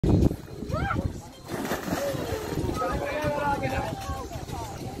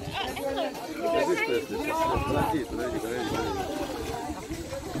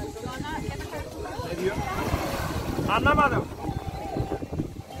Ne diyor? Anlamadım.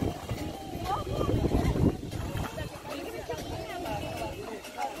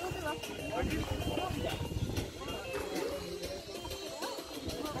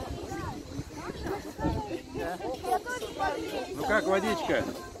 Ну как водичка?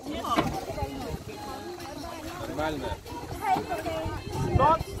 Нормально.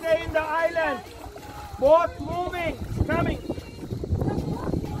 Don't stay in the island. Boat moving, coming.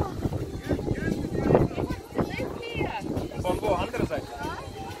 Von wo? Andere Seite.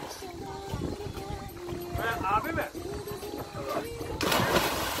 Abi mi?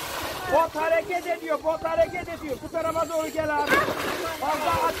 Bot hareket ediyor, bot hareket ediyor. Bu tarafa doğru gel abi.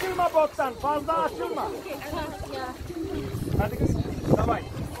 Fazla açılma bottan, fazla açılma. Hadi kız, davay.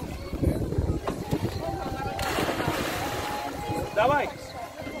 Davay.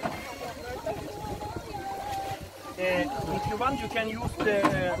 If you want, you can use the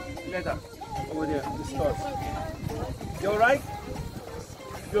leather over there, the store. You're right?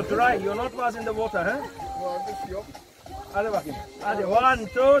 You're dry, you're not was in the water, huh? Hadi bakayım. Hadi, 1,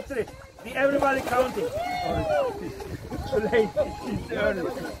 2, 3. Be everybody counting. Too late. It's early.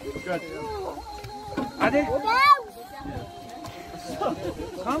 Good. Hadi.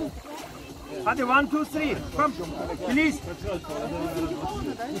 Come. Hadi, 1, 2, 3. Come. Please.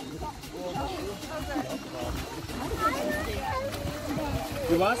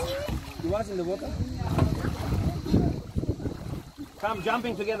 You was in the water? Come,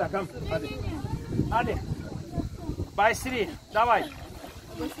 jumping together. Come. Hadi. Hadi. By 3. Davay.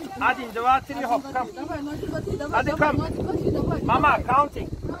 Hadi, 2, 3, hop. Come. Hadi, come. Mama, counting.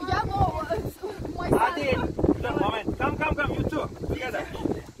 Hadi. Look, moment. Come. You two. Together.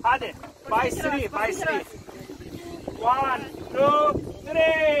 Hadi. By 3. 1, 2,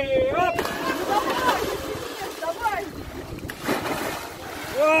 3. Hop.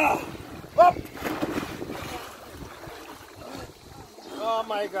 Whoa. Hop. Oh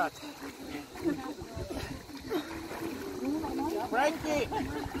my God.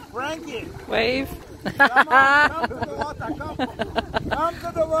 Frankie. Wave. Come on, come to the water, come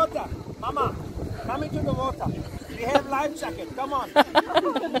to the water. Mama, come into the water. We have life jacket, come on.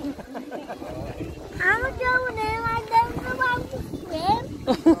 I'm going in, I don't want to swim.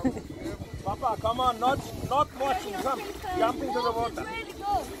 Papa, come on, not watching, come. Jump into the water.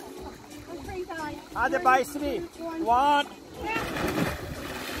 Hadi, by 3. 1.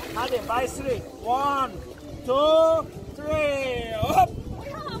 Hadi, by 3. 1, 2, 3. Hop.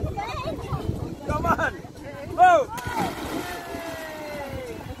 Come on. Oh.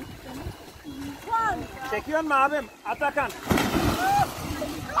 Çekiyor mu abim? Atakan.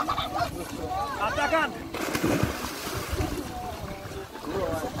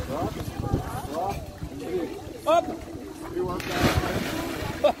 Hop.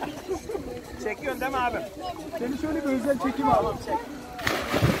 Çekiyorsun değil mi abim? Seni şöyle bir özel çekim alalım. Çek.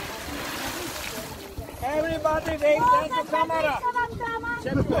 Everybody wait, there's the camera.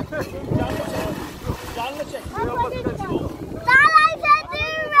 Çek. Canlı çek. Daha